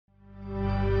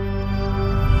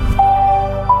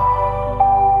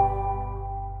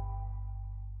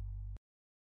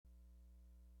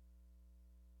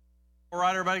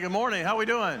everybody. Good morning. How we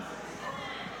doing?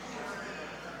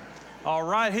 All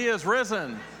right, he is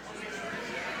risen.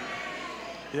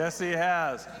 Yes, he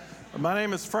has. My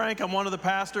name is Frank. I'm one of the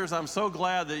pastors. I'm so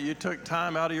glad that you took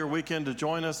time out of your weekend to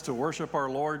join us to worship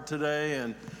our Lord today.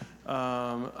 And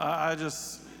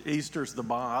Easter's the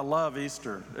bomb. I love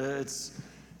Easter.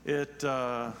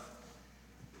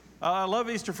 I love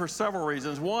Easter for several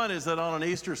reasons. One is that on an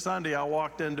Easter Sunday, I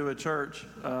walked into a church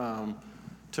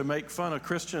to make fun of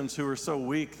Christians who were so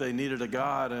weak they needed a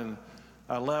God, and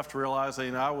I left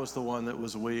realizing I was the one that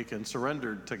was weak and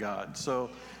surrendered to God. So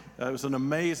it was an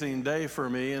amazing day for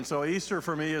me, and so Easter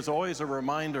for me is always a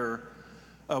reminder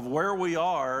of where we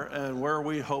are and where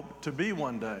we hope to be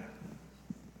one day.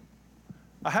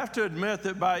 I have to admit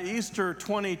that by Easter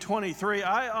 2023,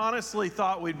 I honestly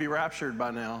thought we'd be raptured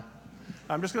by now.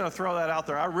 I'm just going to throw that out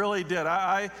there. I really did.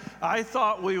 I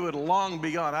thought we would long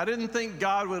be gone. I didn't think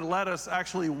God would let us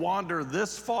actually wander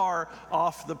this far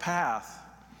off the path.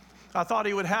 I thought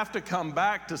he would have to come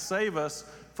back to save us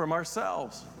from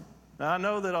ourselves. Now, I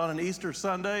know that on an Easter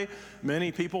Sunday,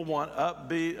 many people want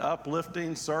upbeat,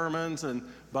 uplifting sermons and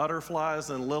butterflies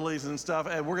and lilies and stuff,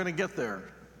 and we're going to get there.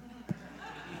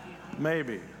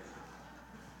 Maybe.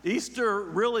 Easter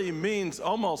really means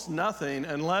almost nothing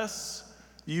unless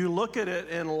you look at it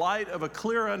in light of a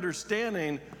clear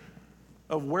understanding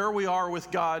of where we are with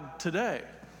God today.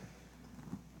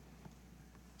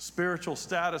 Spiritual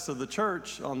status of the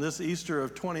church on this Easter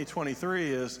of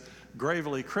 2023 is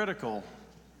gravely critical.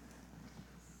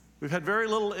 We've had very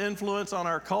little influence on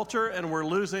our culture, and we're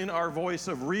losing our voice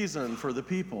of reason for the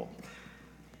people.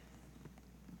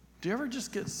 Do you ever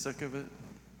just get sick of it?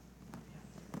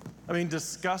 I mean,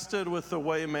 disgusted with the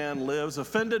way man lives,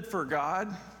 offended for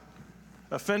God,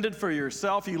 offended for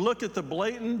yourself. You look at the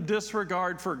blatant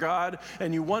disregard for God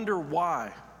and you wonder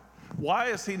why. Why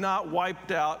has he not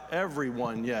wiped out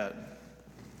everyone yet?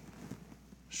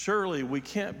 Surely we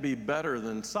can't be better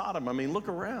than Sodom. I mean, look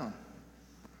around.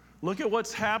 Look at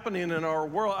what's happening in our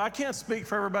world. I can't speak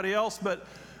for everybody else, but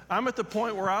I'm at the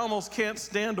point where I almost can't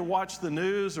stand to watch the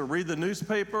news or read the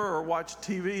newspaper or watch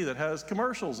TV that has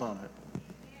commercials on it.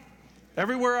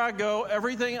 Everywhere I go,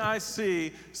 everything I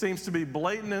see seems to be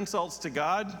blatant insults to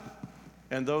God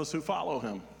and those who follow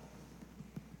him.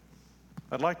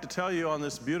 I'd like to tell you on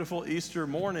this beautiful Easter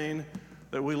morning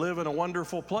that we live in a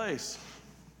wonderful place.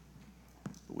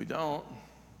 But we don't.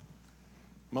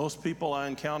 Most people I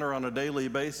encounter on a daily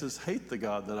basis hate the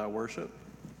God that I worship.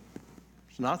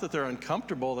 It's not that they're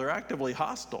uncomfortable, they're actively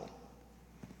hostile.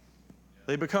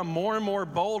 They become more and more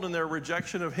bold in their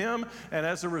rejection of him, and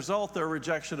as a result, their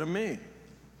rejection of me.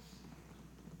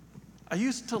 I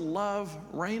used to love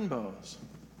rainbows.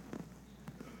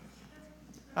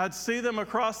 I'd see them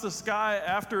across the sky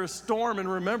after a storm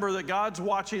and remember that God's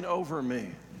watching over me.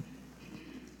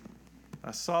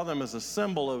 I saw them as a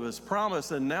symbol of his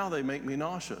promise, and now they make me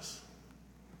nauseous.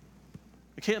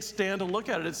 I can't stand to look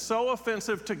at it. It's so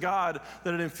offensive to God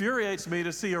that it infuriates me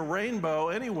to see a rainbow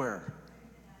anywhere.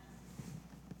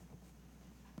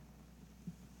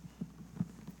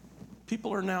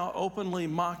 People are now openly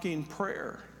mocking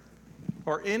prayer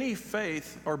or any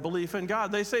faith or belief in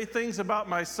God. They say things about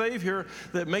my Savior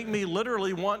that make me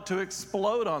literally want to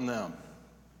explode on them.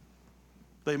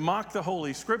 They mock the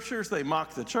Holy Scriptures, they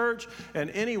mock the church, and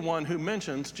anyone who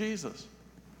mentions Jesus.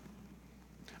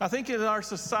 I think in our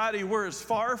society, we're as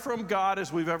far from God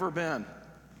as we've ever been.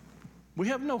 We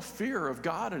have no fear of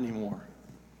God anymore.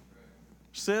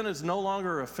 Sin is no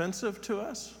longer offensive to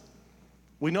us.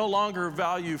 We no longer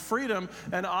value freedom,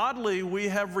 and oddly, we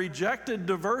have rejected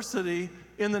diversity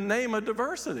in the name of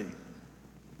diversity.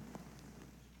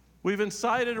 We've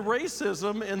incited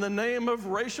racism in the name of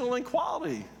racial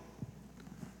equality.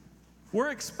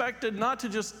 We're expected not to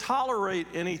just tolerate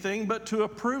anything, but to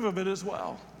approve of it as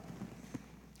well.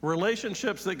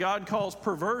 Relationships that God calls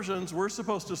perversions, we're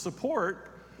supposed to support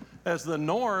as the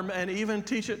norm and even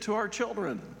teach it to our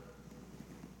children.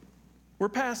 We're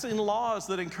passing laws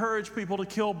that encourage people to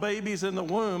kill babies in the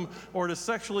womb or to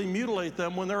sexually mutilate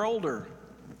them when they're older.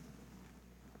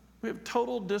 We have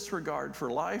total disregard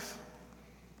for life,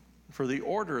 for the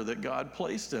order that God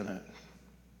placed in it.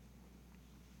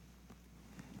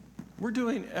 We're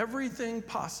doing everything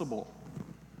possible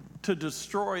to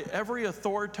destroy every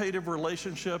authoritative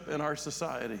relationship in our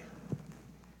society.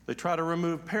 They try to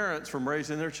remove parents from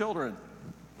raising their children,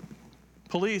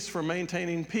 police from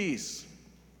maintaining peace,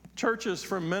 churches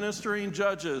from ministering,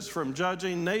 judges from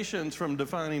judging, nations from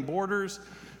defining borders,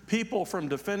 people from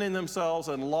defending themselves,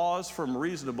 and laws from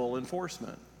reasonable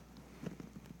enforcement.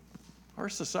 Our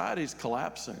society's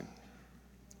collapsing.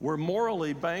 We're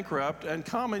morally bankrupt, and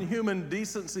common human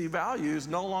decency values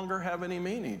no longer have any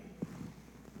meaning.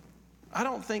 I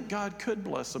don't think God could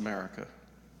bless America.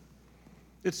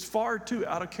 It's far too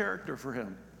out of character for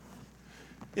him.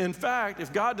 In fact,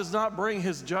 if God does not bring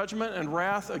his judgment and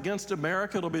wrath against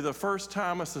America, it'll be the first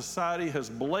time a society has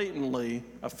blatantly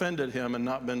offended him and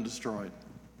not been destroyed.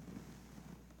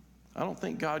 I don't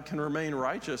think God can remain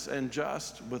righteous and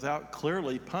just without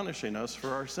clearly punishing us for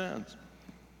our sins.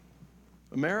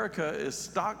 America is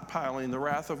stockpiling the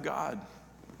wrath of God,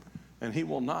 and he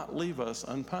will not leave us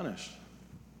unpunished.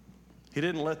 He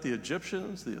didn't let the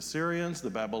Egyptians, the Assyrians, the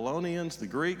Babylonians, the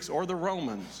Greeks, or the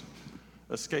Romans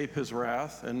escape his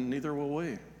wrath, and neither will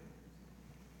we.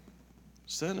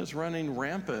 Sin is running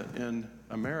rampant in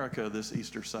America this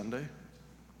Easter Sunday.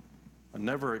 I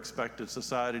never expected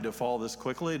society to fall this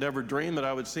quickly. Never dreamed that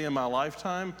I would see in my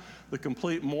lifetime the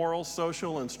complete moral,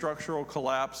 social, and structural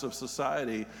collapse of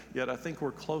society, yet I think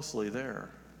we're closely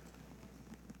there.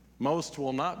 Most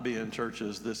will not be in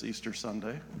churches this Easter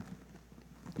Sunday.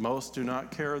 Most do not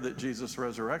care that Jesus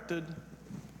resurrected.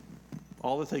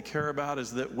 All that they care about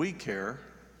is that we care,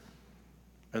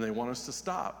 and they want us to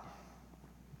stop.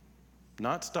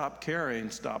 Not stop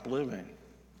caring, stop living.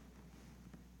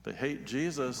 They hate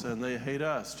Jesus and they hate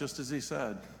us, just as he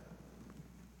said.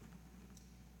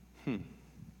 In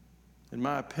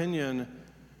my opinion,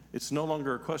 it's no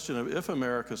longer a question of if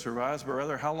America survives, but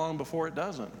rather how long before it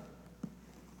doesn't.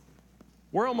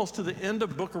 We're almost to the end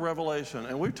of Book of Revelation,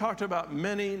 and we've talked about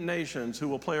many nations who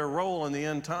will play a role in the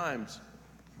end times,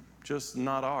 just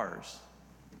not ours.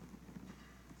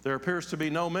 There appears to be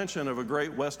no mention of a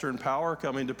great Western power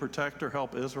coming to protect or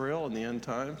help Israel in the end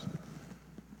times.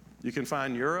 You can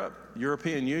find Europe,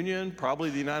 European Union, probably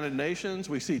the United Nations.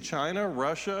 We see China,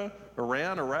 Russia,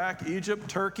 Iran, Iraq, Egypt,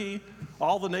 Turkey,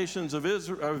 all the nations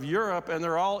of Europe, and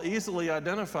they're all easily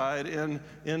identified in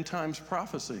end times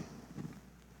prophecy.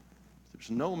 There's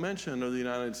no mention of the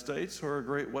United States or a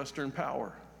great Western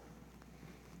power.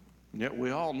 And yet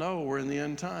we all know we're in the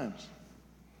end times.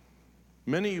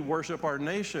 Many worship our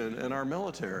nation and our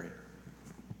military.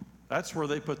 That's where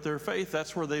they put their faith.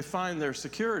 That's where they find their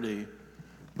security.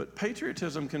 But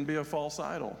patriotism can be a false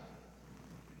idol.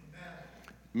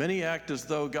 Many act as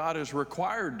though God is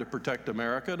required to protect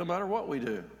America no matter what we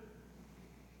do.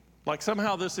 Like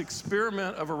somehow this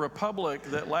experiment of a republic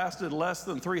that lasted less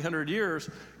than 300 years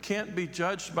can't be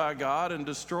judged by God and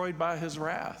destroyed by his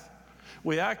wrath.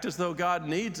 We act as though God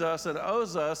needs us and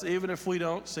owes us even if we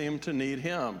don't seem to need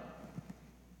him.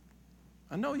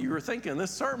 I know you were thinking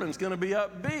this sermon's going to be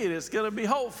upbeat, it's going to be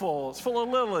hopeful, it's full of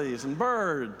lilies and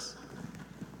birds.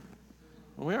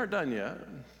 Well, we aren't done yet.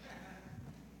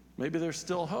 Maybe there's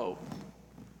still hope.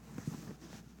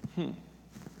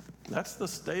 That's the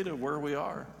state of where we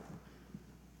are.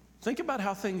 Think about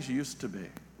how things used to be.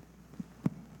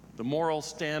 The moral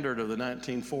standard of the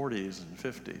 1940s and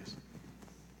 50s.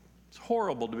 It's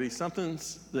horrible to be something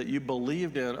that you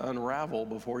believed in unravel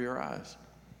before your eyes.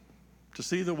 To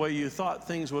see the way you thought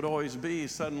things would always be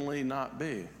suddenly not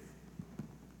be.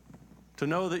 To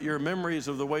know that your memories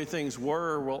of the way things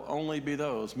were will only be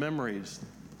those, memories.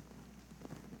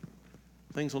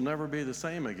 Things will never be the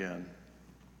same again.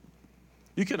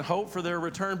 You can hope for their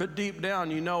return, but deep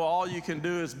down you know all you can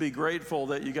do is be grateful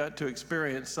that you got to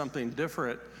experience something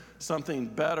different, something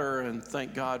better, and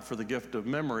thank God for the gift of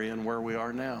memory and where we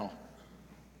are now.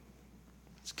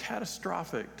 It's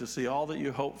catastrophic to see all that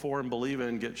you hope for and believe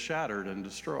in get shattered and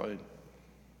destroyed.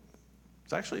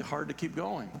 It's actually hard to keep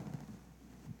going.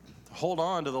 Hold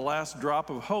on to the last drop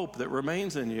of hope that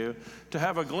remains in you, to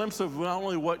have a glimpse of not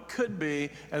only what could be,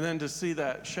 and then to see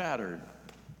that shattered.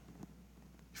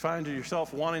 You find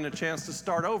yourself wanting a chance to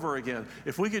start over again.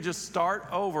 If we could just start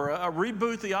over,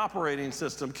 reboot the operating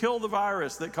system, kill the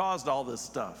virus that caused all this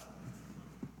stuff.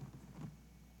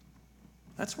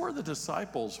 That's where the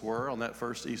disciples were on that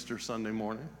first Easter Sunday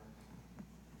morning,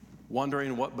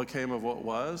 wondering what became of what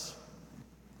was,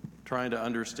 trying to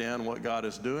understand what God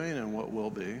is doing and what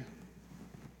will be.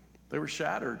 They were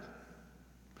shattered.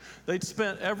 They'd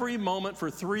spent every moment for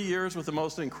 3 years with the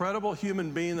most incredible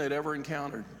human being they'd ever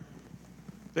encountered.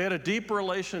 They had a deep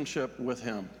relationship with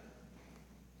him.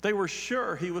 They were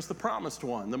sure he was the promised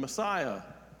one, the Messiah.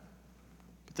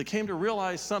 But they came to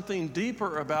realize something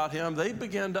deeper about him. They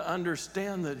began to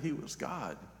understand that he was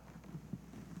God.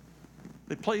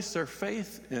 They placed their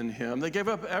faith in him. They gave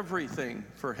up everything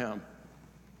for him.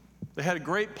 They had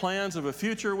great plans of a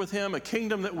future with him, a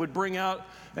kingdom that would bring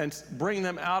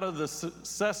them out of the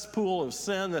cesspool of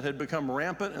sin that had become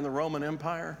rampant in the Roman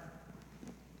Empire.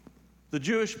 The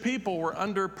Jewish people were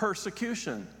under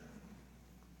persecution.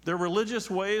 Their religious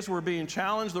ways were being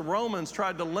challenged. The Romans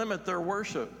tried to limit their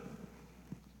worship,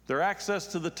 their access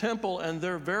to the temple, and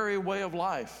their very way of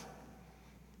life.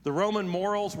 The Roman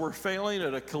morals were failing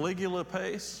at a Caligula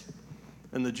pace,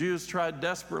 and the Jews tried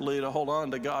desperately to hold on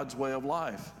to God's way of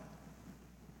life.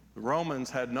 The Romans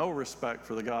had no respect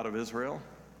for the God of Israel.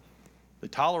 They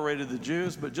tolerated the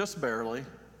Jews, but just barely.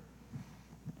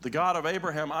 The God of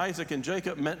Abraham, Isaac, and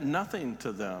Jacob meant nothing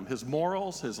to them. His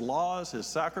morals, his laws, his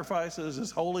sacrifices,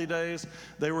 his holy days,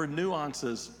 they were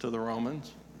nuances to the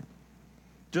Romans.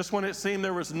 Just when it seemed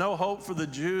there was no hope for the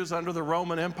Jews under the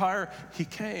Roman Empire, he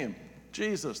came,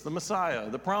 Jesus, the Messiah,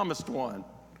 the promised one,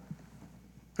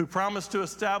 who promised to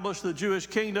establish the Jewish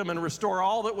kingdom and restore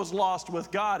all that was lost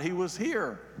with God. He was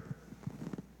here.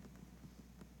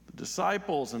 The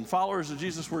disciples and followers of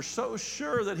Jesus were so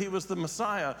sure that he was the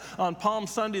Messiah. On Palm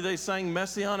Sunday, they sang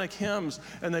messianic hymns,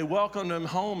 and they welcomed him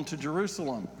home to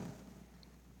Jerusalem.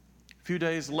 A few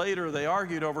days later, they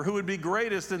argued over who would be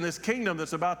greatest in this kingdom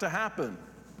that's about to happen.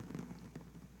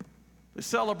 They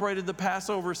celebrated the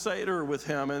Passover Seder with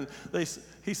him, and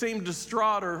he seemed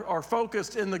distraught or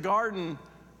focused in the garden,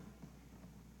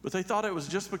 but they thought it was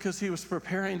just because he was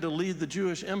preparing to lead the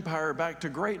Jewish empire back to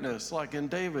greatness, like in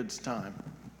David's time.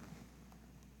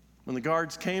 When the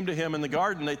guards came to him in the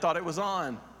garden, they thought it was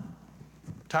on.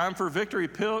 Time for victory.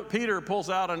 Peter pulls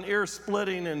out an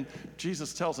ear-splitting, and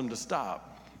Jesus tells him to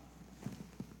stop.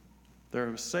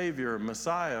 Their Savior,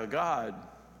 Messiah, God,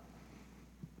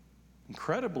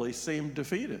 incredibly seemed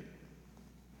defeated.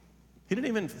 He didn't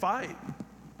even fight.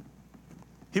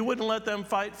 He wouldn't let them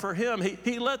fight for him.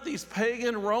 He let these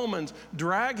pagan Romans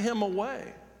drag him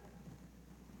away.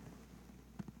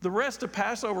 The rest of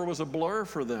Passover was a blur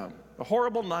for them, a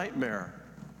horrible nightmare.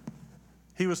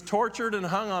 He was tortured and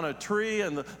hung on a tree,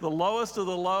 and the lowest of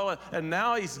the low, and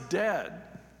now he's dead.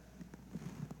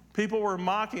 People were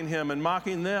mocking him and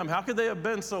mocking them. How could they have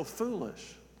been so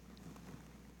foolish?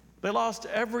 They lost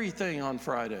everything on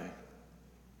Friday.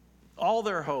 All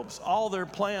their hopes, all their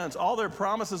plans, all their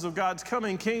promises of God's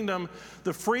coming kingdom,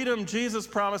 the freedom Jesus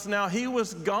promised. Now he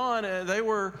was gone, and they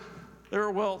were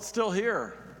still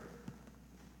here,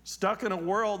 stuck in a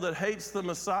world that hates the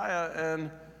Messiah and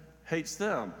hates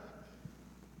them.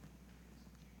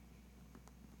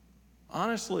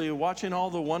 Honestly, watching all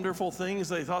the wonderful things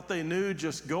they thought they knew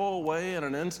just go away in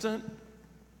an instant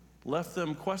left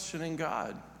them questioning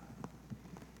God.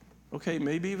 Okay,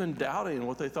 maybe even doubting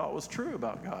what they thought was true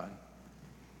about God.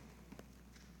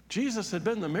 Jesus had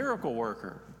been the miracle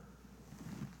worker.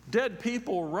 Dead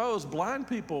people rose, blind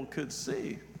people could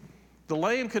see. The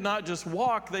lame could not just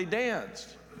walk, they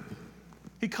danced.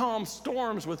 He calmed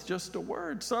storms with just a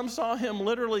word. Some saw him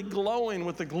literally glowing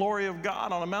with the glory of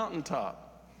God on a mountaintop.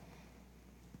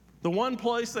 The one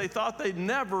place they thought they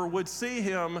never would see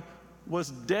him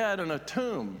was dead in a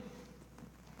tomb.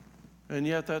 And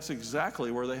yet that's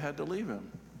exactly where they had to leave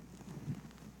him.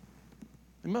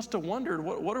 They must have wondered,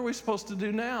 what are we supposed to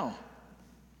do now?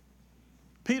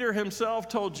 Peter himself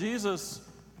told Jesus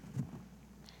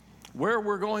where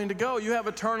we're going to go. You have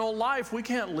eternal life. We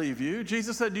can't leave you.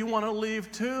 Jesus said, do you want to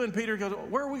leave too? And Peter goes,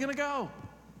 where are we going to go?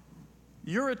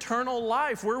 Your eternal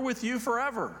life. We're with you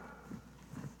forever.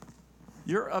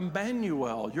 You're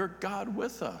Emmanuel. You're God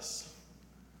with us.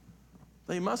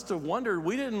 They must have wondered,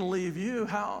 we didn't leave you.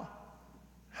 How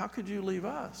could you leave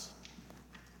us?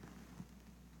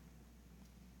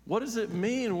 What does it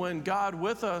mean when God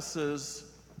with us is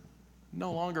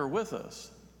no longer with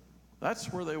us?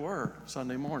 That's where they were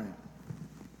Sunday morning.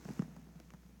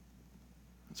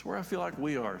 It's where I feel like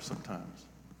we are sometimes.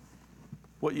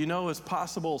 What you know is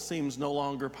possible seems no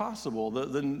longer possible.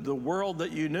 The world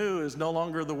that you knew is no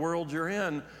longer the world you're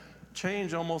in.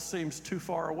 Change almost seems too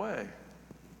far away.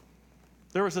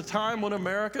 There was a time when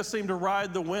America seemed to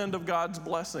ride the wind of God's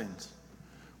blessings.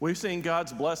 We've seen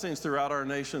God's blessings throughout our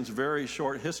nation's very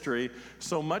short history,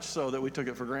 so much so that we took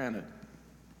it for granted.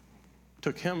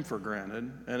 Took him for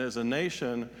granted, and as a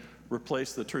nation,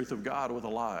 replaced the truth of God with a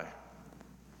lie.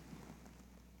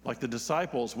 Like the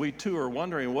disciples, we too are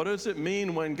wondering, what does it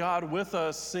mean when God with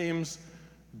us seems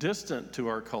distant to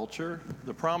our culture?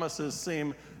 The promises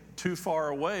seem too far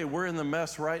away. We're in the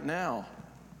mess right now.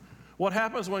 What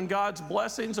happens when God's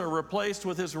blessings are replaced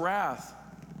with his wrath?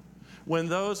 When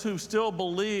those who still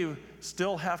believe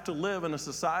still have to live in a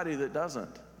society that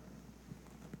doesn't?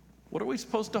 What are we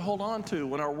supposed to hold on to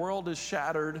when our world is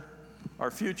shattered, our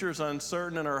future's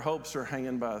uncertain, and our hopes are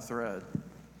hanging by a thread?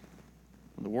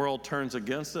 When the world turns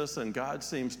against us and God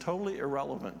seems totally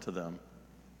irrelevant to them.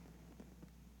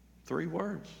 3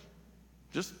 words.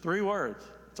 Just 3 words.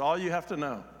 It's all you have to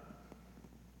know.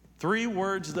 3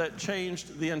 words that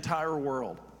changed the entire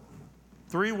world.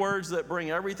 3 words that bring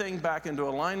everything back into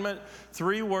alignment.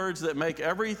 3 words that make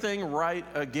everything right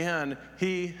again.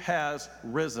 He has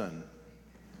risen.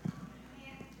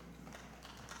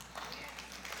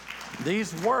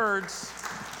 These words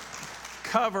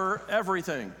cover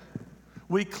everything.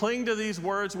 We cling to these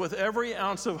words with every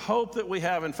ounce of hope that we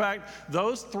have. In fact,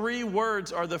 those 3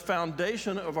 words are the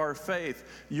foundation of our faith.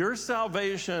 Your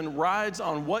salvation rides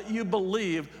on what you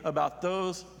believe about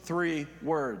those 3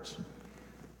 words.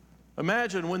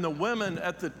 Imagine when the women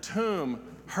at the tomb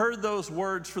heard those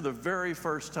words for the very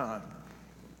first time.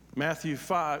 Matthew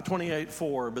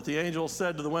 28:4, but the angel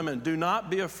said to the women, "Do not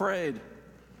be afraid,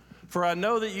 for I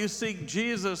know that you seek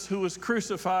Jesus who was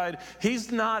crucified.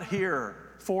 He's not here,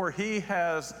 for he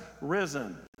has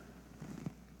risen."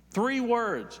 3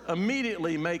 words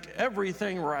immediately make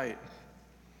everything right.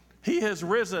 He has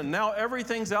risen. Now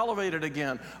everything's elevated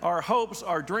again. Our hopes,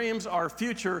 our dreams, our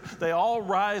future, they all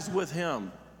rise with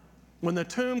him. When the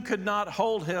tomb could not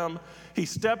hold him, he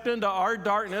stepped into our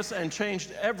darkness and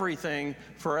changed everything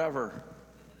forever.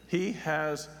 He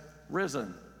has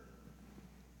risen.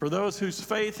 For those whose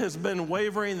faith has been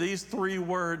wavering, these 3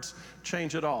 words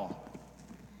change it all.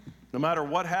 No matter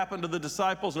what happened to the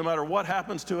disciples, no matter what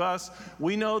happens to us,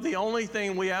 we know the only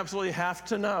thing we absolutely have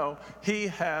to know: he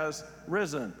has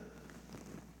risen.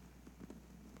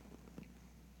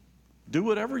 Do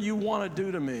whatever you want to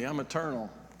do to me. I'm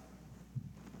eternal.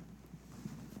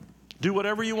 Do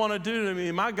whatever you want to do to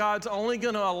me. My God's only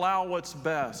going to allow what's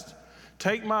best.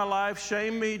 Take my life,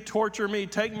 shame me, torture me,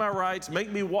 take my rights,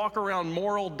 make me walk around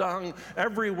moral dung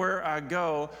everywhere I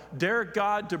go. Dare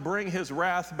God to bring his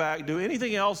wrath back. Do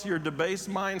anything else your debased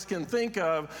minds can think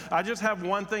of. I just have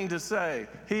one thing to say: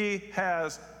 he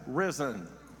has risen.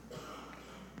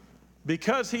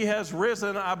 Because he has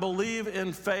risen, I believe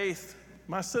in faith.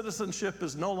 My citizenship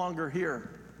is no longer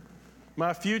here.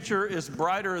 My future is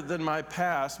brighter than my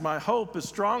past. My hope is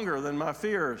stronger than my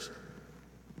fears.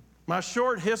 My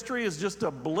short history is just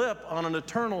a blip on an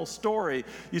eternal story.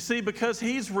 You see, because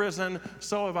he's risen,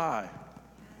 so have I.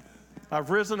 I've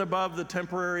risen above the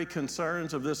temporary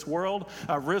concerns of this world.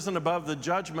 I've risen above the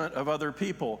judgment of other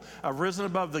people. I've risen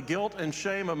above the guilt and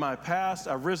shame of my past.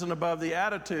 I've risen above the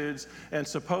attitudes and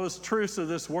supposed truths of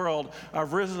this world.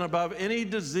 I've risen above any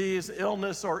disease,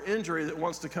 illness, or injury that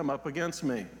wants to come up against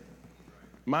me.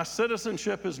 My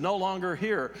citizenship is no longer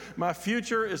here. My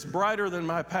future is brighter than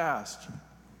my past.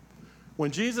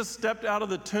 When Jesus stepped out of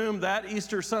the tomb that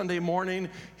Easter Sunday morning,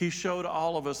 he showed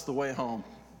all of us the way home.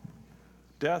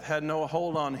 Death had no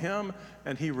hold on him,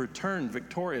 and he returned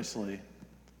victoriously.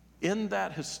 In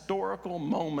that historical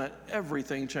moment,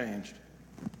 everything changed.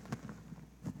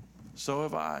 So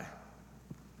have I.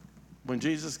 When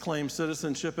Jesus claimed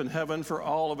citizenship in heaven for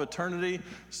all of eternity,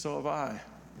 so have I.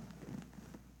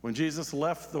 When Jesus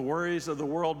left the worries of the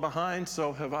world behind,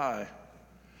 so have I.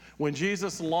 When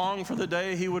Jesus longed for the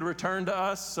day he would return to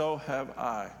us, so have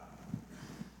I.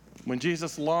 When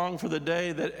Jesus longed for the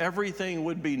day that everything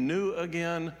would be new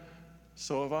again,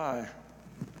 so have I.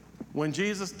 When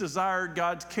Jesus desired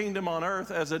God's kingdom on earth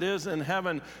as it is in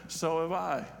heaven, so have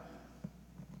I.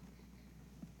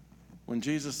 When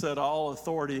Jesus said all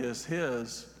authority is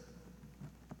his,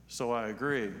 so I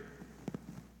agree.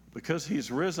 Because he's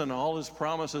risen, all his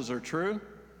promises are true,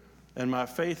 and my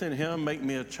faith in him make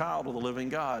me a child of the living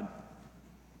God.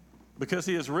 Because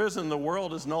he has risen, the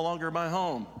world is no longer my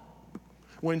home.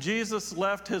 When Jesus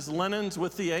left his linens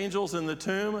with the angels in the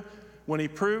tomb, when he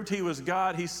proved he was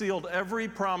God, he sealed every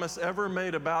promise ever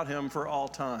made about him for all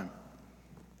time.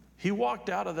 He walked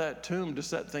out of that tomb to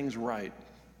set things right,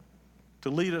 to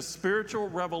lead a spiritual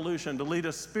revolution, to lead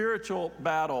a spiritual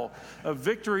battle, a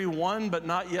victory won but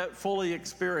not yet fully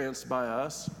experienced by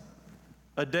us,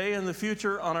 a day in the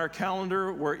future on our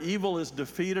calendar where evil is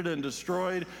defeated and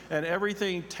destroyed and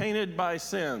everything tainted by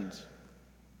sins,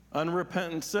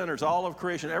 unrepentant sinners, all of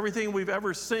creation, everything we've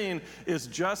ever seen is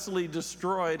justly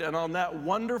destroyed, and on that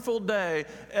wonderful day,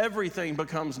 everything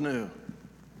becomes new.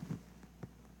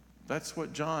 That's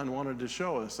what John wanted to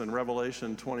show us in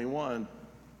Revelation 21.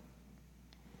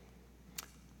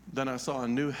 Then I saw a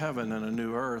new heaven and a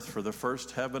new earth, for the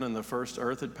first heaven and the first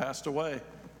earth had passed away.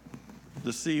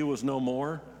 The sea was no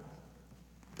more.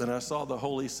 Then I saw the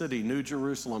holy city, New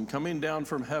Jerusalem, coming down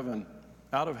from heaven,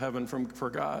 out of heaven for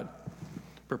God,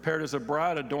 prepared as a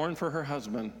bride adorned for her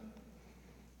husband.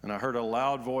 And I heard a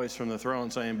loud voice from the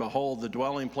throne saying, "Behold, the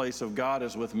dwelling place of God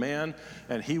is with man,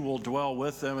 and he will dwell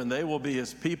with them, and they will be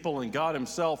his people, and God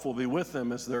himself will be with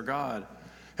them as their God.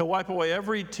 He'll wipe away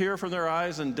every tear from their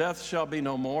eyes, and death shall be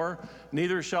no more.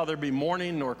 Neither shall there be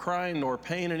mourning, nor crying, nor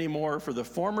pain anymore, for the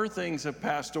former things have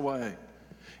passed away."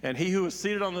 And he who was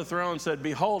seated on the throne said,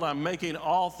 "Behold, I'm making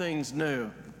all things new."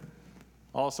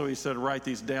 Also he said, "Write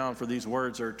these down, for these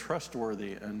words are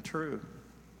trustworthy and true."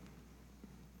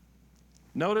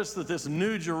 Notice that this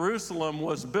new Jerusalem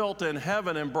was built in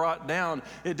heaven and brought down.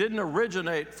 It didn't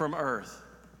originate from earth.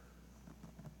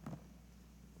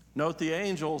 Note the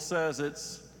angel says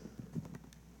it's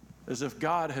as if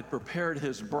God had prepared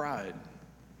his bride.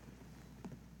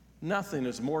 Nothing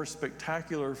is more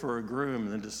spectacular for a groom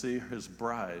than to see his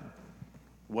bride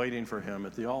waiting for him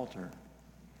at the altar.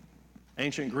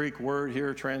 Ancient Greek word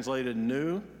here translated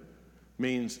new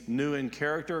means new in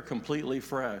character, completely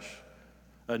fresh.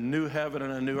 A new heaven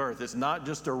and a new earth. It's not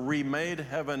just a remade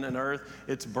heaven and earth,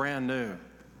 it's brand new.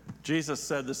 Jesus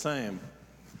said the same.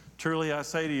 Truly I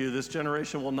say to you, this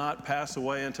generation will not pass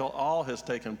away until all has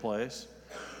taken place.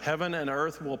 Heaven and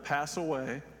earth will pass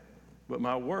away, but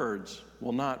my words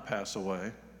will not pass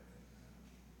away.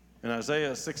 In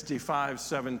Isaiah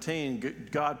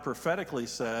 65:17, God prophetically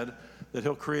said that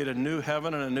he'll create a new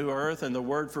heaven and a new earth, and the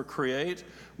word for create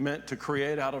meant to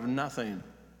create out of nothing.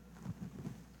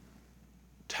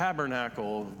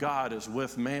 Tabernacle of God is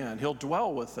with man. He'll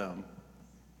dwell with them.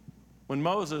 When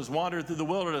Moses wandered through the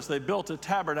wilderness, they built a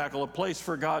tabernacle, a place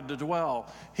for God to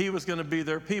dwell. He was going to be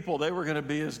their people. They were going to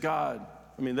be his God.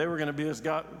 They were going to be his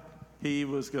God. He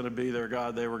was going to be their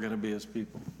God. They were going to be his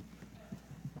people.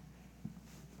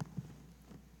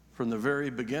 From the very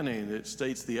beginning, it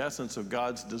states the essence of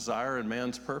God's desire and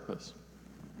man's purpose.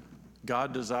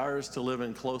 God desires to live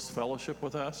in close fellowship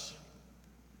with us,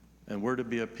 and we're to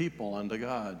be a people unto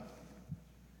God.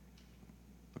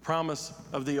 The promise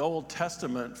of the Old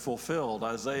Testament fulfilled,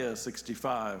 Isaiah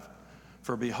 65.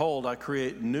 For behold, I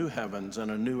create new heavens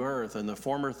and a new earth, and the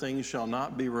former things shall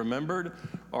not be remembered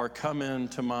or come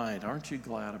into mind. Aren't you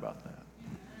glad about that?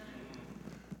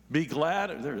 Be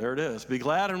glad, there it is. Be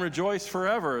glad and rejoice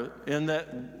forever in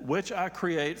that which I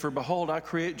create. For behold, I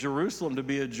create Jerusalem to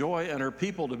be a joy and her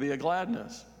people to be a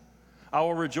gladness. I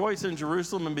will rejoice in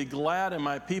Jerusalem and be glad in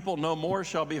my people. No more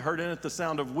shall be heard in it the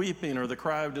sound of weeping or the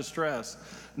cry of distress.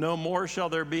 No more shall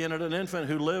there be in it an infant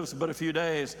who lives but a few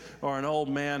days, or an old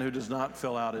man who does not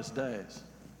fill out his days.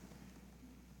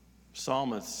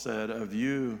 Psalmist said, of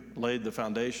you laid the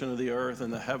foundation of the earth,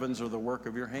 and the heavens are the work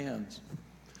of your hands.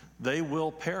 They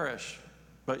will perish,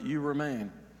 but you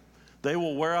remain. They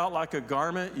will wear out like a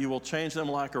garment. You will change them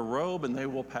like a robe, and they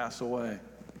will pass away.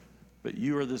 But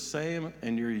you are the same,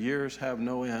 and your years have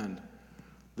no end.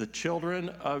 The children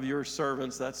of your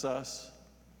servants, that's us,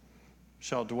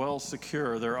 shall dwell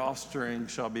secure. Their offspring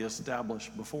shall be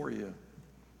established before you.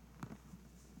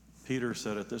 Peter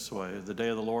said it this way, the day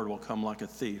of the Lord will come like a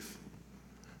thief.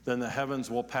 Then the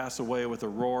heavens will pass away with a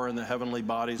roar, and the heavenly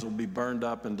bodies will be burned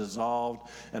up and dissolved,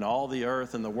 and all the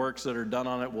earth and the works that are done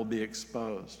on it will be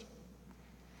exposed.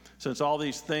 Since all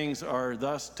these things are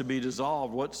thus to be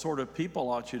dissolved, what sort of people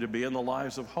ought you to be in the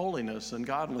lives of holiness and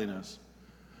godliness,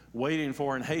 waiting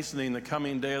for and hastening the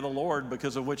coming day of the Lord,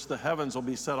 because of which the heavens will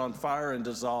be set on fire and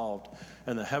dissolved,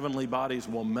 and the heavenly bodies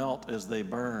will melt as they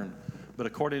burn. But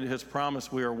according to his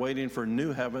promise, we are waiting for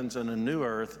new heavens and a new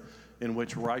earth in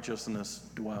which righteousness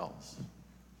dwells.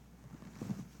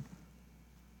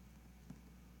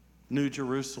 New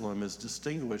Jerusalem is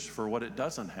distinguished for what it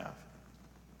doesn't have.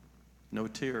 No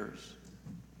tears,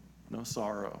 no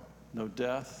sorrow, no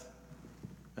death,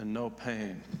 and no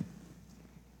pain.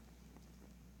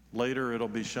 Later, it'll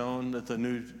be shown that the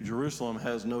New Jerusalem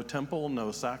has no temple,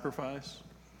 no sacrifice,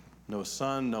 no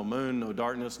sun, no moon, no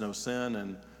darkness, no sin,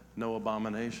 and no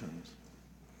abominations.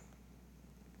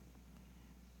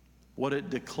 What it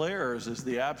declares is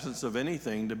the absence of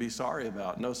anything to be sorry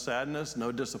about. No sadness,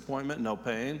 no disappointment, no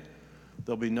pain.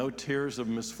 There'll be no tears of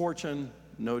misfortune,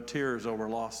 no tears over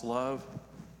lost love,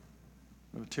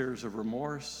 no tears of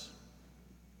remorse,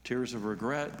 tears of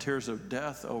regret, tears of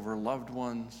death over loved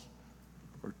ones,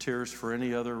 or tears for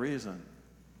any other reason.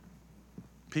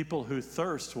 People who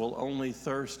thirst will only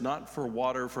thirst not for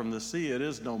water from the sea, it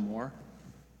is no more.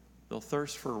 They'll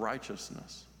thirst for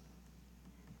righteousness.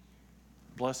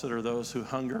 Blessed are those who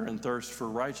hunger and thirst for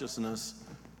righteousness,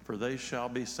 for they shall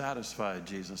be satisfied,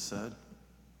 Jesus said.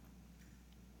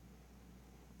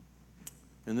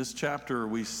 In this chapter,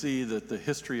 we see that the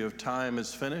history of time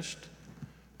is finished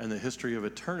and the history of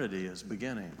eternity is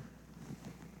beginning.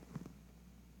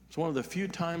 It's one of the few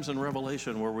times in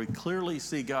Revelation where we clearly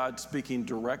see God speaking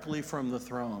directly from the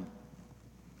throne.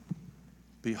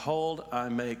 Behold, I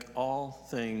make all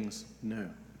things new.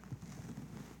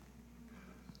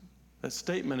 That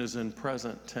statement is in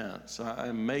present tense.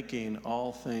 I'm making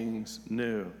all things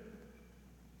new.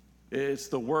 It's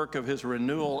the work of his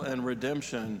renewal and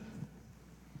redemption.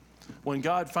 When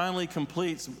God finally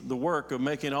completes the work of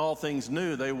making all things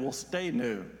new, they will stay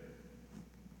new.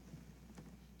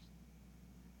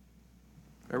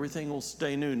 Everything will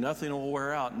stay new. Nothing will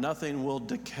wear out. Nothing will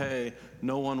decay.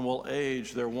 No one will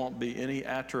age. There won't be any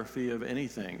atrophy of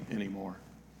anything anymore.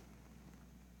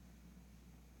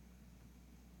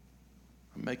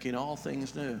 I'm making all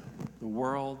things new. The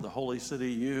world, the holy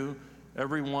city, you,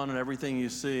 everyone and everything you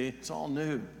see, it's all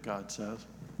new, God says.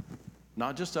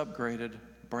 Not just upgraded,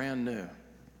 brand new.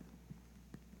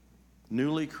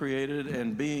 Newly created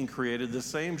and being created. The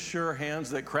same sure hands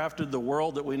that crafted the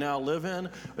world that we now live in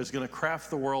is going to craft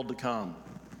the world to come.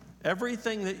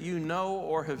 Everything that you know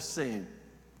or have seen,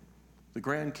 the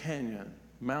Grand Canyon,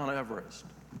 Mount Everest,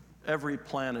 every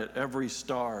planet, every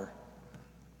star,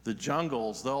 the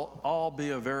jungles, they'll all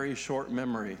be a very short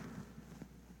memory.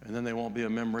 And then they won't be a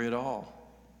memory at all.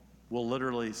 We'll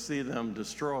literally see them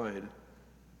destroyed,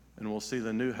 and we'll see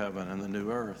the new heaven and the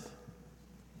new earth.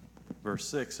 Verse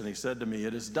 6, and he said to me,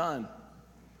 it is done.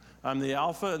 I'm the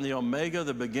Alpha and the Omega,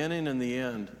 the beginning and the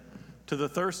end. To the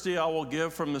thirsty I will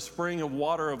give from the spring of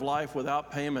water of life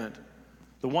without payment.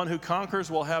 The one who conquers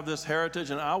will have this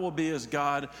heritage, and I will be his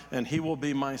God, and he will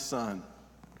be my son.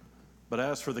 But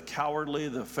as for the cowardly,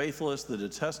 the faithless, the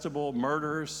detestable,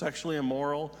 murderers, sexually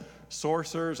immoral,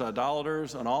 sorcerers,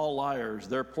 idolaters, and all liars,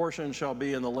 their portion shall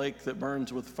be in the lake that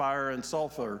burns with fire and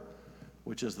sulfur,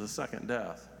 which is the second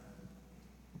death.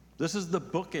 This is the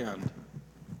bookend.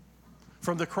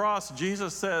 From the cross,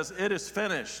 Jesus says, it is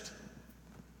finished.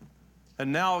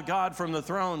 And now God from the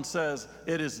throne says,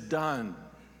 it is done.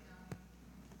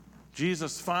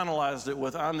 Jesus finalized it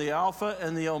with, I'm the Alpha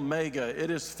and the Omega. It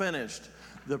is finished.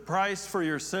 The price for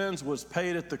your sins was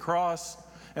paid at the cross,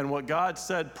 and what God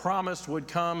said promised would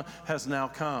come has now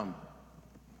come.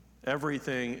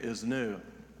 Everything is new,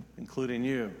 including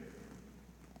you.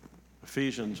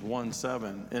 Ephesians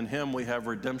 1:7, in him we have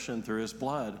redemption through his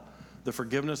blood, the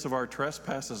forgiveness of our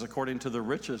trespasses according to the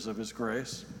riches of his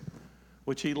grace,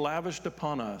 which he lavished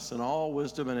upon us in all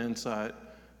wisdom and insight,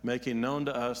 making known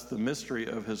to us the mystery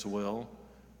of his will,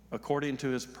 according to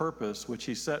his purpose, which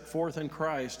he set forth in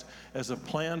Christ as a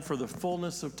plan for the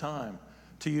fullness of time,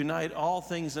 to unite all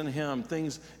things in him,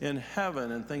 things in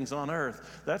heaven and things on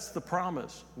earth. That's the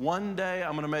promise. One day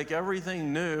I'm going to make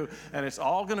everything new, and it's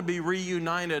all going to be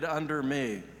reunited under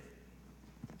me.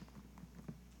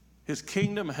 His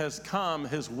kingdom has come.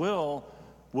 His will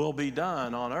be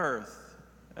done on earth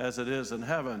as it is in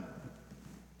heaven.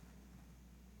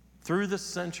 Through the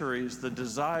centuries, the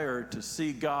desire to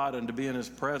see God and to be in his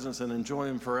presence and enjoy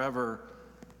him forever,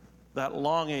 that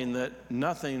longing that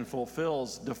nothing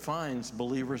fulfills, defines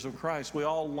believers of Christ. We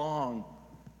all long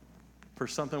for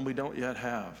something we don't yet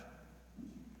have.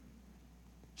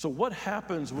 So what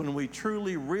happens when we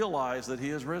truly realize that he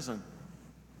is risen?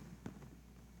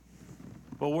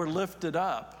 Well, we're lifted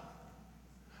up.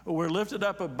 We're lifted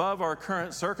up above our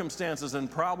current circumstances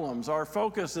and problems. Our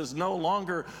focus is no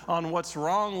longer on what's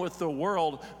wrong with the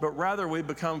world, but rather we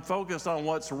become focused on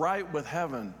what's right with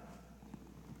heaven.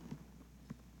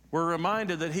 We're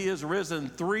reminded that he is risen.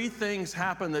 3 things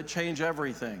happen that change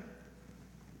everything.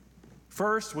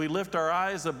 First, we lift our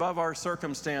eyes above our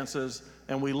circumstances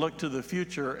and we look to the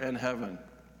future and heaven.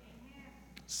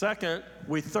 Second,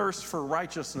 we thirst for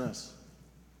righteousness.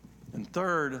 And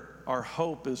third, our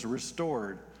hope is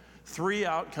restored. 3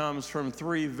 outcomes from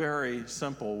 3 very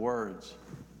simple words.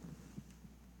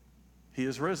 He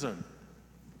is risen.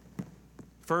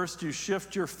 First, you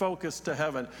shift your focus to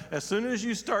heaven. As soon as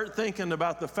you start thinking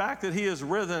about the fact that he is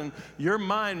risen, your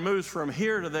mind moves from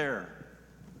here to there.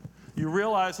 You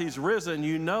realize he's risen.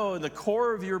 You know in the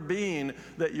core of your being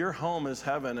that your home is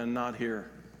heaven and not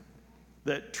here.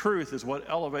 That truth is what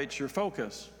elevates your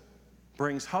focus,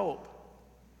 brings hope.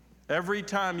 Every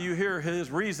time you hear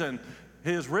his risen,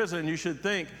 you should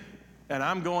think, and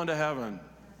I'm going to heaven.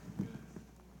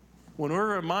 When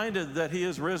we're reminded that he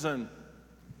is risen,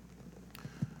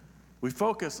 we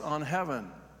focus on heaven.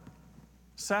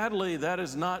 Sadly, that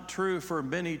is not true for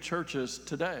many churches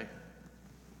today.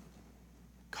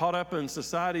 Caught up in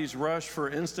society's rush for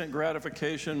instant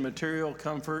gratification, material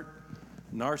comfort,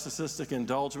 narcissistic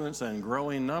indulgence, and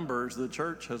growing numbers, the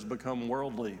church has become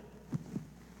worldly.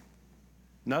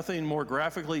 Nothing more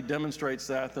graphically demonstrates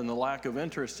that than the lack of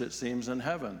interest, it seems, in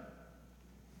heaven.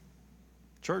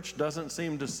 Church doesn't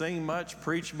seem to sing much,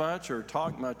 preach much, or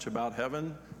talk much about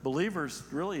heaven. Believers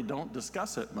really don't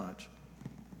discuss it much.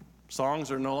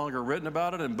 Songs are no longer written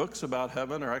about it, and books about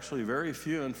heaven are actually very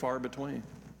few and far between.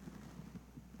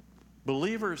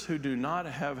 Believers who do not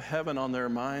have heaven on their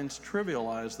minds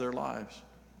trivialize their lives,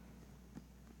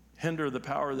 hinder the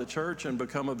power of the church, and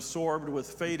become absorbed with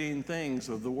fading things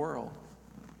of the world.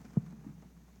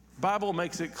 The Bible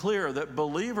makes it clear that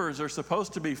believers are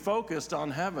supposed to be focused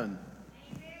on heaven.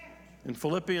 In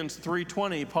Philippians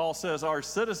 3:20, Paul says, our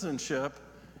citizenship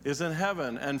is in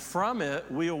heaven, and from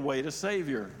it we await a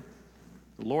Savior,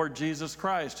 the Lord Jesus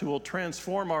Christ, who will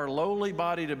transform our lowly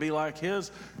body to be like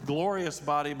his glorious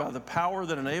body by the power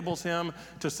that enables him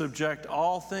to subject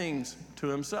all things to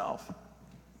himself.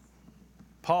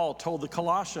 Paul told the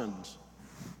Colossians,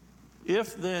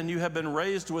 if then you have been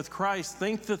raised with Christ,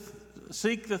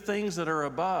 seek the things that are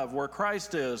above, where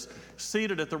Christ is,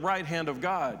 seated at the right hand of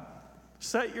God.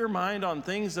 Set your mind on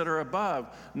things that are above,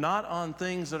 not on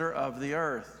things that are of the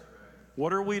earth.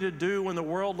 What are we to do when the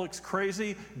world looks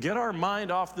crazy? Get our mind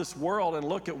off this world and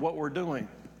look at what we're doing.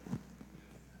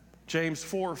 James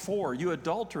 4:4, you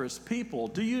adulterous people,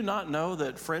 do you not know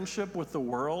that friendship with the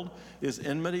world is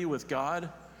enmity with God?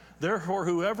 Therefore,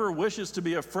 whoever wishes to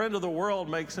be a friend of the world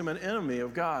makes him an enemy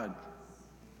of God.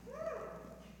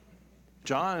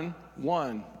 John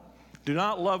 1, do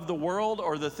not love the world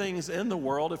or the things in the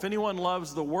world. If anyone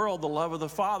loves the world, the love of the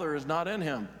Father is not in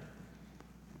him.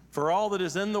 For all that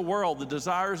is in the world, the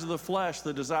desires of the flesh,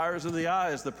 the desires of the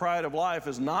eyes, the pride of life,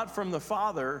 is not from the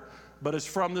Father, but is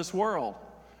from this world.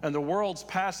 And the world's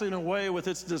passing away with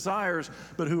its desires,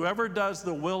 but whoever does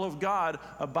the will of God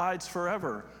abides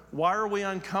forever. Why are we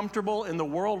uncomfortable in the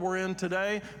world we're in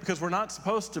today? Because we're not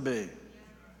supposed to be.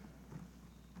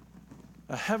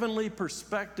 A heavenly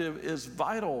perspective is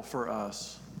vital for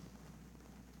us.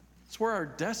 It's where our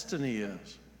destiny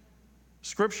is.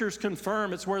 Scriptures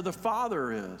confirm it's where the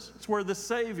Father is. It's where the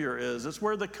Savior is. It's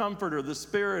where the Comforter, the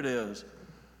Spirit is.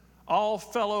 All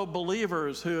fellow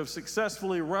believers who have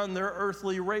successfully run their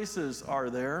earthly races are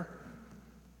there.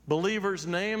 Believers'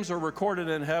 names are recorded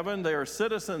in heaven. They are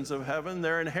citizens of heaven.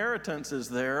 Their inheritance is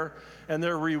there, and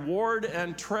their reward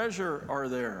and treasure are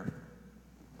there.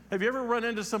 Have you ever run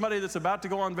into somebody that's about to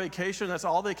go on vacation? That's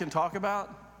all they can talk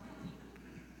about?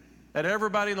 And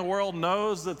everybody in the world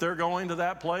knows that they're going to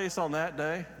that place on that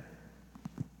day?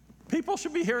 People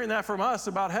should be hearing that from us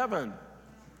about heaven.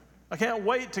 I can't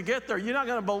wait to get there. You're not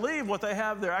going to believe what they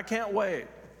have there. I can't wait.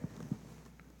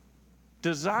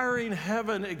 Desiring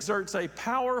heaven exerts a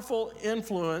powerful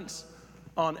influence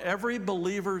on every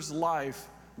believer's life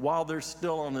while they're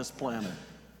still on this planet.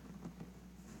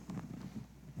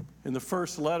 In the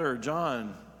first letter,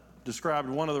 John described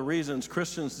one of the reasons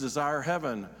Christians desire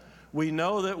heaven. We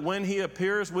know that when he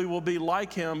appears, we will be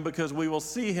like him because we will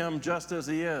see him just as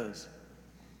he is.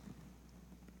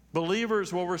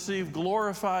 Believers will receive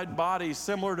glorified bodies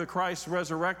similar to Christ's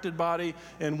resurrected body,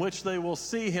 in which they will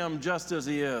see him just as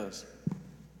he is.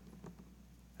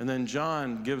 And then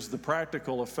John gives the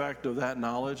practical effect of that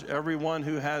knowledge. Everyone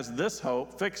who has this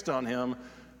hope fixed on him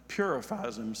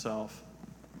purifies himself,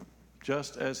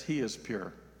 just as he is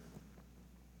pure.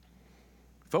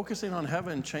 Focusing on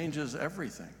heaven changes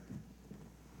everything.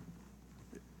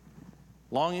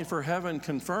 Longing for heaven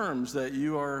confirms that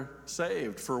you are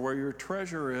saved, for where your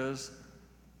treasure is,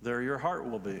 there your heart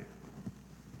will be.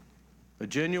 A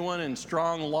genuine and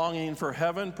strong longing for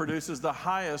heaven produces the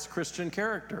highest Christian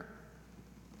character.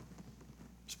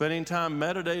 Spending time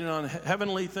meditating on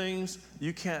heavenly things,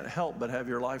 you can't help but have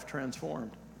your life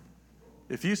transformed.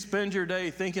 If you spend your day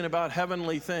thinking about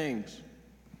heavenly things,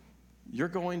 you're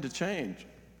going to change.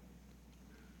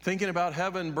 Thinking about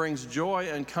heaven brings joy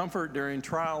and comfort during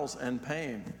trials and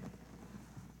pain.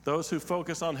 Those who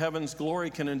focus on heaven's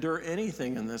glory can endure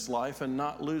anything in this life and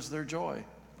not lose their joy.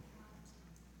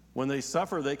 When they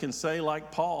suffer, they can say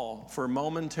like Paul, for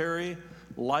momentary,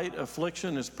 light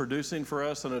affliction is producing for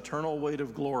us an eternal weight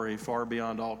of glory far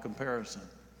beyond all comparison.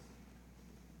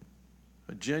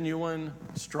 A genuine,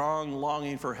 strong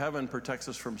longing for heaven protects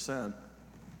us from sin.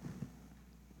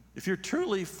 If you're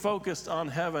truly focused on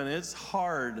heaven, it's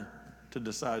hard to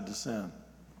decide to sin.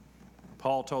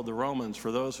 Paul told the Romans, for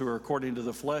those who are according to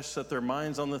the flesh set their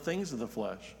minds on the things of the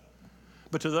flesh.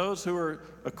 But to those who are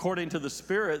according to the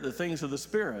Spirit, the things of the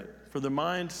Spirit. For the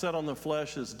mind set on the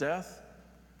flesh is death,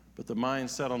 but the mind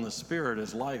set on the Spirit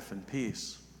is life and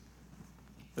peace.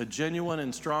 A genuine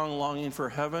and strong longing for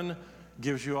heaven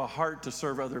gives you a heart to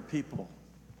serve other people.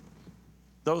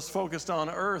 Those focused on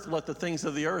earth let the things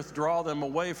of the earth draw them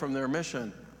away from their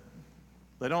mission.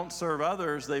 They don't serve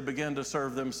others, they begin to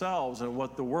serve themselves and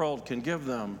what the world can give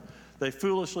them. They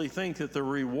foolishly think that the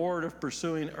reward of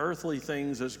pursuing earthly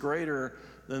things is greater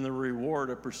than the reward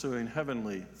of pursuing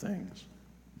heavenly things.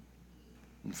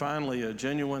 And finally, a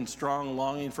genuine, strong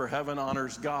longing for heaven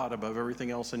honors God above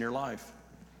everything else in your life.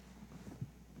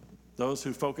 Those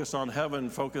who focus on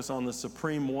heaven focus on the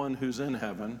supreme one who's in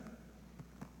heaven.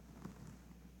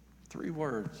 3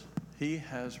 words, he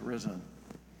has risen.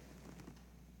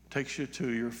 Takes you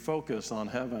to your focus on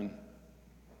heaven.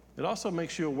 It also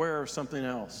makes you aware of something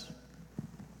else.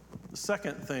 The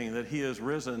second thing that he has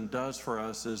risen does for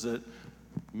us is it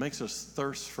makes us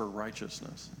thirst for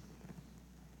righteousness.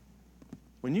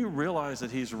 When you realize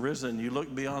that he's risen, you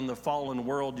look beyond the fallen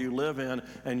world you live in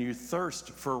and you thirst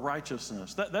for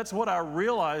righteousness. That's what I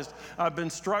realized I've been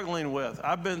struggling with.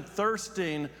 I've been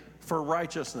thirsting for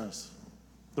righteousness.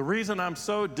 The reason I'm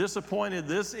so disappointed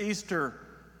this Easter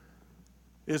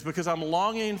is because I'm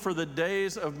longing for the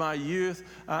days of my youth.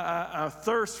 I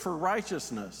thirst for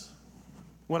righteousness.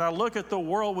 When I look at the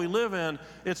world we live in,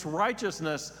 it's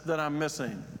righteousness that I'm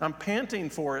missing. I'm panting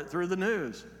for it through the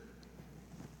news,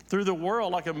 through the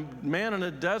world, like a man in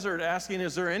a desert asking,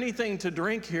 is there anything to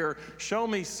drink here? Show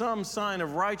me some sign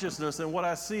of righteousness in what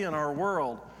I see in our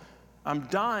world. I'm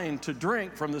dying to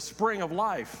drink from the spring of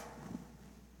life.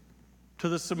 To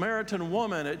the Samaritan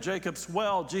woman at Jacob's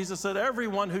well, Jesus said,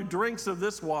 everyone who drinks of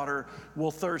this water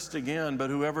will thirst again, but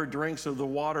whoever drinks of the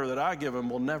water that I give him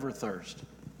will never thirst.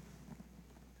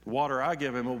 The water I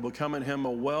give him will become in him a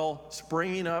well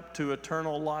springing up to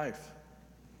eternal life.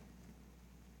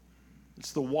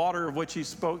 It's the water of which he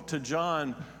spoke to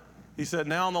John. He said,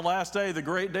 now on the last day, the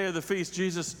great day of the feast,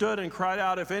 Jesus stood and cried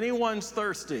out, if anyone's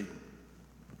thirsty,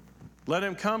 let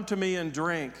him come to me and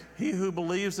drink. He who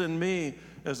believes in me,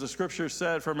 as the scripture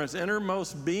said, from his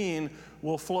innermost being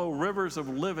will flow rivers of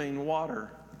living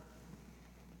water.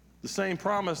 The same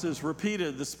promise is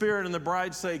repeated. The Spirit and the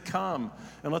bride say, come.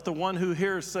 And let the one who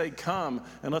hears say, come.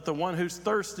 And let the one who's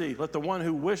thirsty, let the one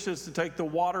who wishes to take the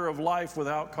water of life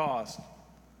without cost.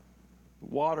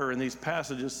 Water in these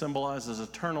passages symbolizes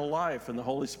eternal life in the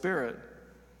Holy Spirit.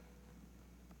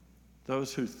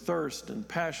 Those who thirst and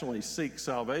passionately seek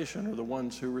salvation are the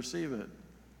ones who receive it.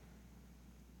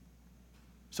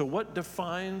 So what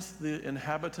defines the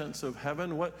inhabitants of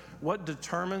heaven? What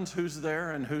determines who's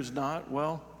there and who's not?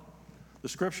 Well, the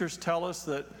scriptures tell us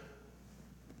that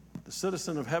the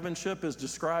citizen of heavenship is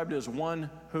described as one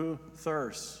who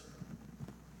thirsts.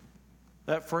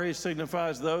 That phrase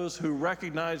signifies those who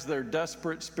recognize their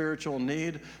desperate spiritual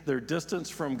need, their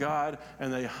distance from God,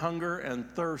 and they hunger and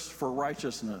thirst for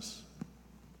righteousness.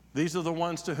 These are the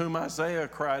ones to whom Isaiah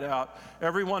cried out,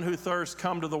 everyone who thirsts,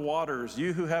 come to the waters.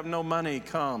 You who have no money,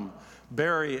 come.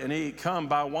 Bury and eat. Come,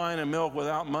 buy wine and milk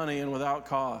without money and without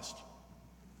cost.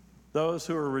 Those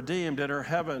who are redeemed enter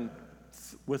heaven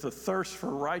with a thirst for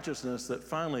righteousness that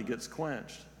finally gets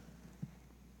quenched.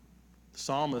 The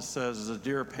psalmist says, as a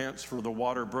deer pants for the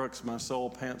water brooks, my soul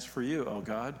pants for you, O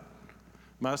God.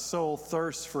 My soul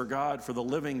thirsts for God, for the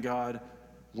living God.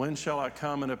 When shall I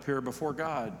come and appear before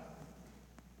God?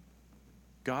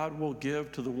 God will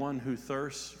give to the one who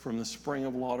thirsts from the spring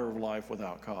of water of life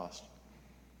without cost.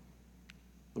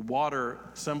 The water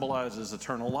symbolizes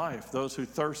eternal life. Those who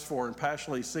thirst for and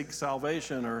passionately seek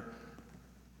salvation are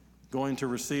going to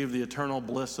receive the eternal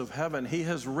bliss of heaven. He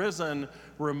has risen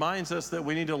reminds us that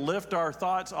we need to lift our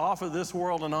thoughts off of this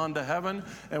world and onto heaven,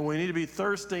 and we need to be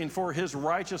thirsting for his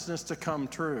righteousness to come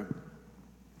true.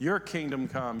 Your kingdom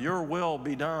come, your will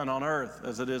be done on earth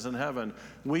as it is in heaven.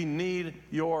 We need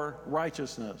your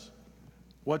righteousness.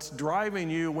 What's driving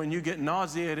you when you get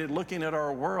nauseated looking at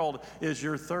our world is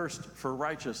your thirst for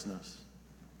righteousness.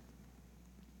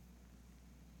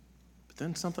 But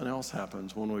then something else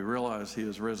happens when we realize he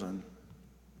is risen.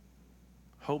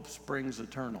 Hope springs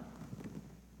eternal,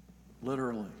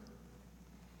 literally.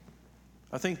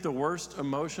 I think the worst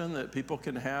emotion that people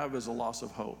can have is a loss of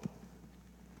hope.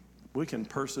 We can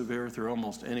persevere through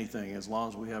almost anything as long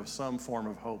as we have some form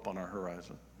of hope on our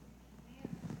horizon.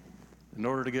 In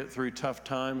order to get through tough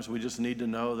times, we just need to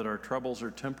know that our troubles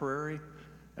are temporary,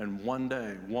 and one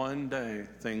day,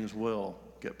 things will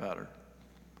get better.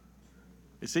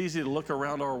 It's easy to look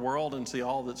around our world and see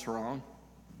all that's wrong.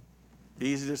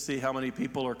 Easy to see how many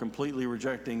people are completely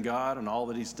rejecting God and all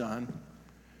that he's done.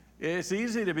 It's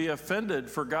easy to be offended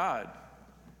for God.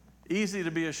 Easy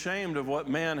to be ashamed of what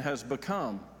man has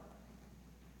become.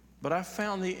 But I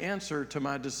found the answer to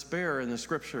my despair in the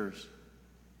scriptures.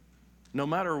 No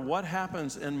matter what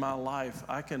happens in my life,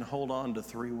 I can hold on to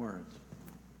 3 words.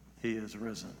 He is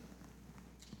risen.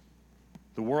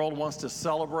 The world wants to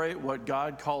celebrate what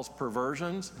God calls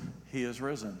perversions. He is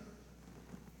risen.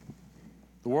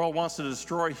 The world wants to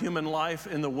destroy human life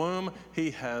in the womb. He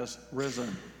has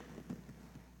risen.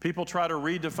 People try to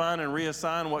redefine and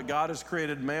reassign what God has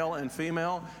created male and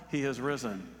female. He has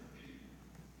risen.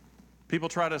 People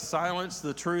try to silence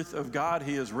the truth of God.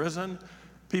 He is risen.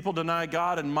 People deny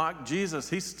God and mock Jesus.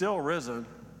 He's still risen.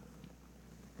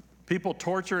 People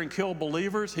torture and kill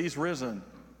believers. He's risen.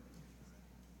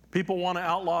 People want to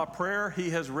outlaw prayer. He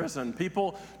has risen.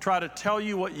 People try to tell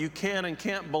you what you can and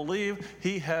can't believe.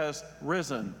 He has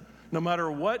risen. No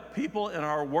matter what people in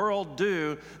our world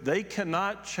do, they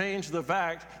cannot change the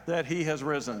fact that he has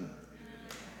risen.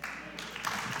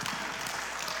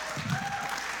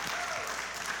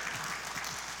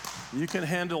 You can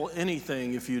handle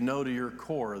anything if you know to your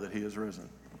core that he has risen.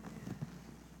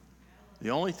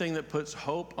 The only thing that puts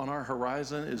hope on our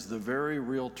horizon is the very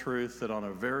real truth that on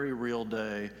a very real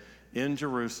day in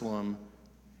Jerusalem,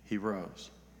 he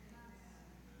rose.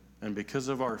 And because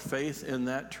of our faith in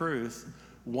that truth,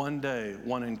 one day,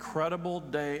 one incredible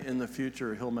day in the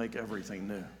future, he'll make everything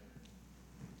new.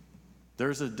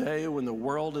 There's a day when the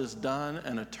world is done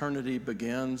and eternity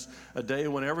begins, a day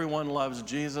when everyone loves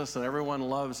Jesus and everyone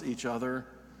loves each other,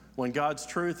 when God's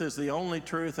truth is the only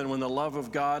truth and when the love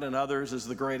of God and others is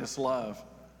the greatest love,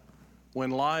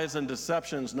 when lies and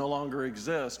deceptions no longer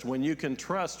exist, when you can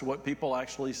trust what people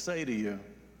actually say to you,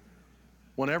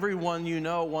 when everyone you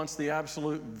know wants the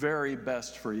absolute very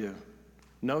best for you.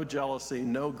 No jealousy,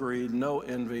 no greed, no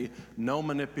envy, no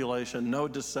manipulation, no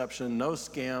deception, no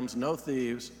scams, no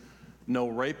thieves, no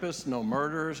rapists, no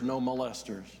murderers, no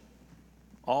molesters.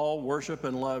 All worship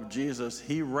and love Jesus.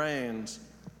 He reigns,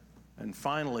 and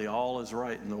finally all is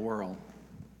right in the world.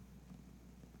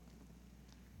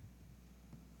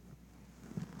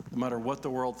 No matter what the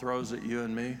world throws at you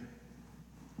and me,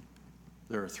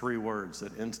 there are three words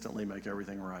that instantly make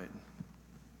everything right.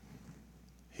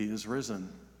 He is risen.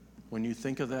 When you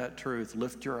think of that truth,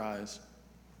 lift your eyes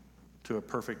to a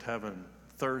perfect heaven,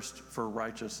 thirst for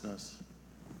righteousness,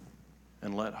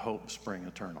 and let hope spring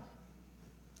eternal.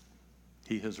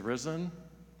 He has risen.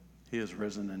 He has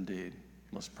risen indeed.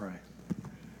 Let's pray.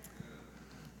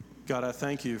 God, I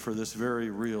thank you for this very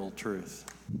real truth.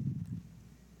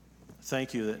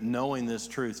 Thank you that knowing this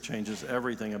truth changes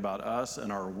everything about us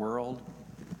and our world.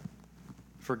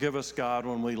 Forgive us, God,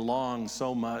 when we long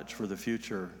so much for the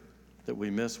future that we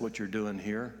miss what you're doing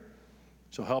here.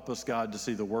 So help us, God, to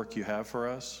see the work you have for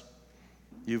us.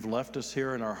 You've left us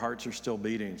here and our hearts are still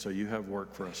beating, so you have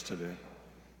work for us to do.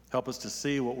 Help us to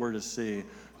see what we're to see.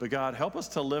 But God, help us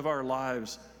to live our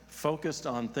lives focused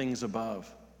on things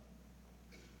above,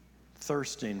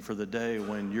 thirsting for the day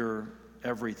when your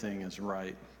everything is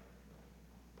right,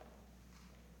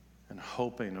 and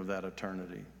hoping of that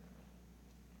eternity.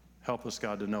 Help us,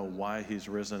 God, to know why he's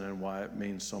risen and why it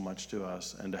means so much to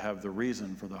us, and to have the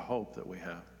reason for the hope that we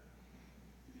have.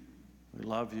 We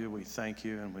love you, we thank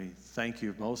you, and we thank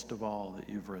you most of all that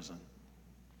you've risen.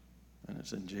 And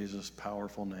it's in Jesus'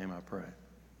 powerful name I pray.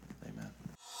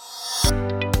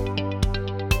 Amen.